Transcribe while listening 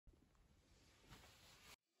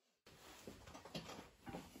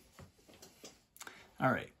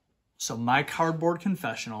All right. So my cardboard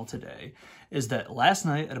confessional today is that last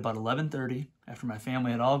night at about 11:30, after my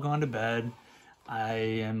family had all gone to bed, I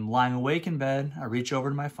am lying awake in bed. I reach over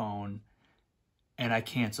to my phone and I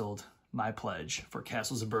canceled my pledge for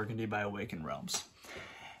Castles of Burgundy by Awakened Realms.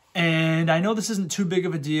 And I know this isn't too big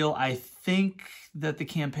of a deal. I think that the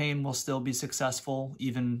campaign will still be successful,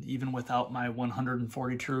 even without my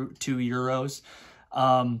 142 euros.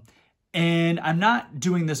 And I'm not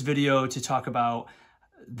doing this video to talk about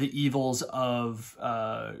the evils of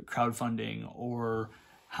crowdfunding or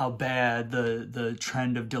how bad the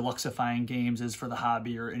trend of deluxifying games is for the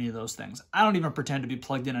hobby or any of those things. I don't even pretend to be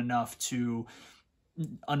plugged in enough to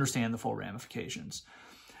understand the full ramifications.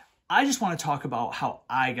 I just want to talk about how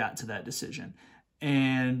I got to that decision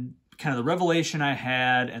and kind of the revelation I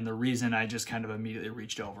had and the reason I just kind of immediately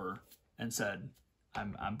reached over and said,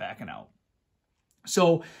 I'm backing out.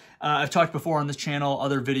 So I've talked before on this channel,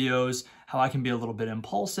 other videos, how I can be a little bit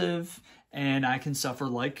impulsive and I can suffer,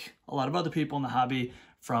 like a lot of other people in the hobby,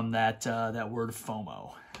 from that word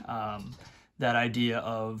FOMO. That idea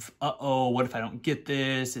of, uh-oh, what if I don't get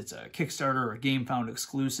this? It's a Kickstarter or a GameFound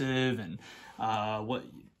exclusive. And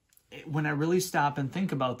when I really stop and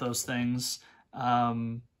think about those things,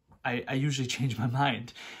 I usually change my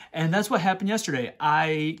mind. And that's what happened yesterday.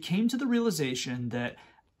 I came to the realization that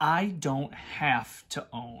I don't have to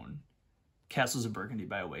own Castles of Burgundy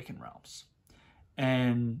by Awakened Realms.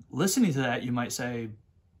 And listening to that, you might say,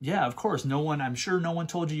 yeah, of course, I'm sure no one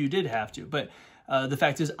told you did have to. But the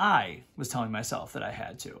fact is, I was telling myself that I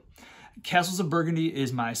had to. Castles of Burgundy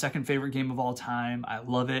is my second favorite game of all time. I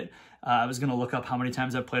love it. I was going to look up how many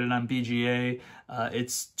times I've played it on BGA.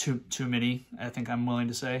 It's too many, I think I'm willing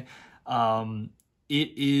to say.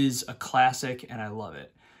 It is a classic, and I love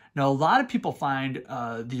it. Now, a lot of people find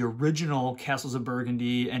the original Castles of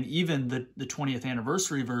Burgundy and even the 20th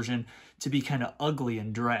anniversary version to be kind of ugly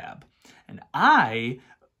and drab. And I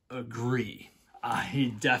agree.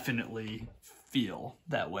 I definitely feel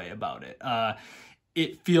that way about it.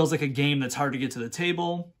 It feels like a game that's hard to get to the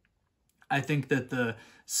table. I think that the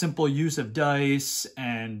simple use of dice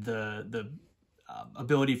and the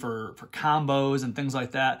ability for combos and things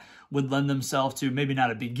like that would lend themselves to maybe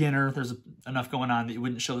not a beginner. There's enough going on that you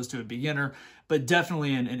wouldn't show this to a beginner, but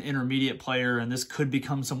definitely an intermediate player, and this could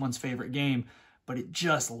become someone's favorite game, but it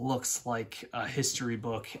just looks like a history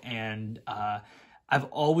book. And I've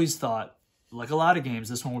always thought, like a lot of games,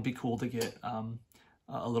 this one would be cool to get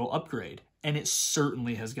a little upgrade. And it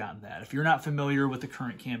certainly has gotten that. If you're not familiar with the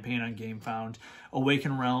current campaign on GameFound,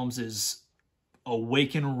 Awakened Realms is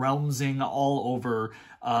Awakened Realmsing all over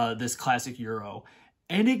this classic Euro.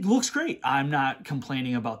 And it looks great. I'm not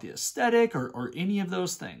complaining about the aesthetic or any of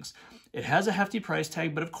those things. It has a hefty price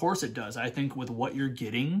tag, but of course it does. I think with what you're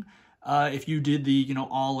getting, if you did the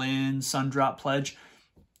all-in Sundrop pledge,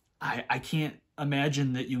 I can't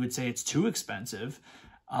imagine that you would say it's too expensive.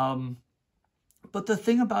 But the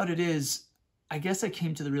thing about it is, I guess I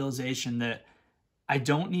came to the realization that I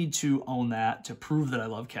don't need to own that to prove that I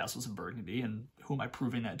love Castles of Burgundy, and who am I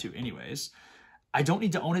proving that to anyways? I don't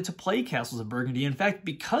need to own it to play Castles of Burgundy. In fact,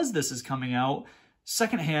 because this is coming out,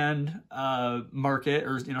 secondhand market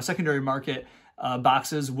or secondary market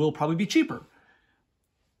boxes will probably be cheaper.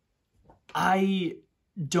 I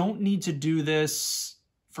don't need to do this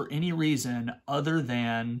for any reason other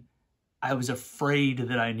than I was afraid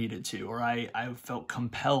that I needed to, or I felt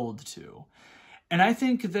compelled to. And I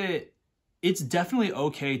think that it's definitely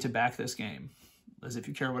okay to back this game, as if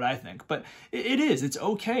you care what I think. But it is. It's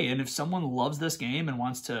okay. And if someone loves this game and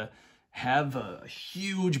wants to have a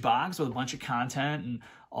huge box with a bunch of content and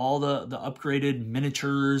all the upgraded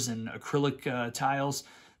miniatures and acrylic tiles,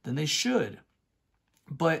 then they should.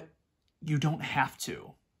 But you don't have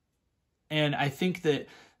to. And I think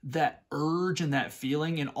that urge and that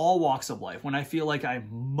feeling in all walks of life, when I feel like I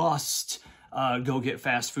must go get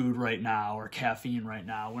fast food right now or caffeine right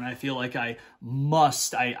now, when I feel like I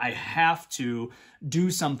have to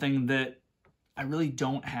do something that I really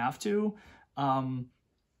don't have to,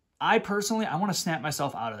 I personally want to snap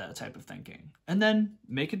myself out of that type of thinking and then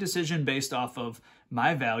make a decision based off of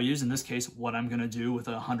my values, in this case, what I'm going to do with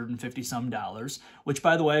 $150 some, which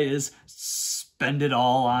by the way is spend it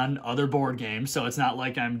all on other board games. So it's not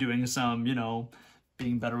like I'm doing some,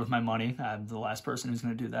 being better with my money. I'm the last person who's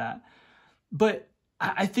going to do that. But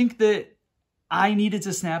I think that I needed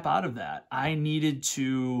to snap out of that. I needed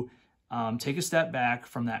to take a step back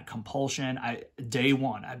from that compulsion. Day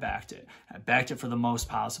one, I backed it. I backed it for the most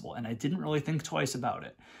possible, and I didn't really think twice about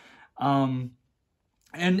it. And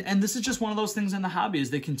this is just one of those things in the hobby, as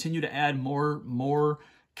they continue to add more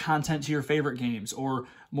content to your favorite games, or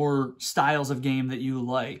more styles of game that you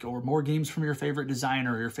like, or more games from your favorite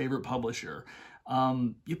designer or your favorite publisher.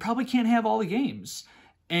 You probably can't have all the games.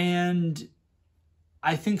 And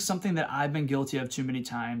I think something that I've been guilty of too many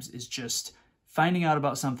times is just finding out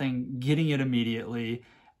about something, getting it immediately,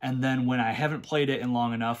 and then when I haven't played it in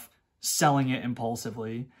long enough, selling it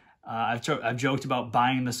impulsively. I've joked about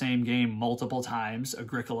buying the same game multiple times.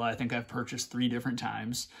 Agricola, I think I've purchased 3 different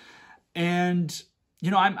times. And, you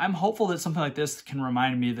know, I'm hopeful that something like this can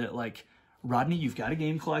remind me that, like, Rodney, you've got a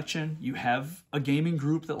game collection. You have a gaming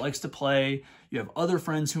group that likes to play. You have other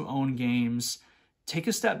friends who own games. Take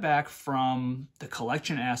a step back from the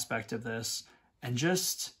collection aspect of this and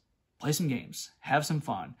just play some games. Have some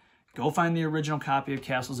fun. Go find the original copy of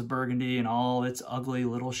Castles of Burgundy and all its ugly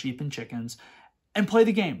little sheep and chickens and play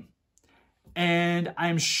the game. And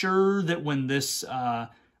I'm sure that when this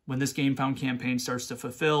Game Found campaign starts to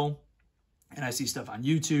fulfill, and I see stuff on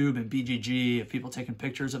YouTube and BGG of people taking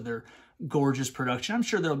pictures of their gorgeous production, I'm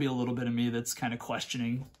sure there'll be a little bit of me that's kind of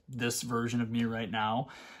questioning this version of me right now.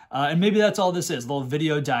 And maybe that's all this is, a little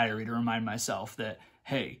video diary to remind myself that,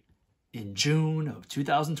 hey, in June of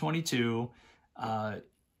 2022,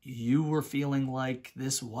 you were feeling like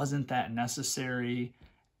this wasn't that necessary.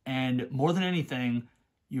 And more than anything,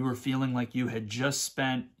 you were feeling like you had just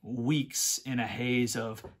spent weeks in a haze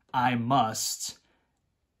of, I must.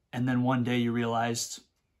 And then one day you realized,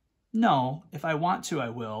 no, if I want to, I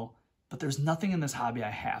will. But there's nothing in this hobby I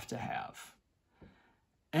have to have.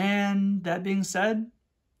 And that being said,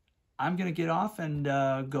 I'm going to get off and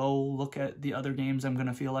go look at the other games I'm going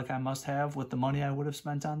to feel like I must have with the money I would have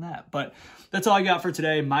spent on that. But that's all I got for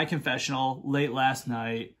today. My confessional, late last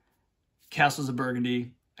night, Castles of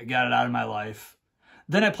Burgundy. I got it out of my life.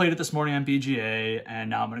 Then I played it this morning on BGA, and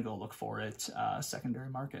now I'm going to go look for it secondary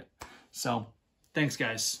market. So thanks,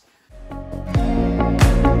 guys.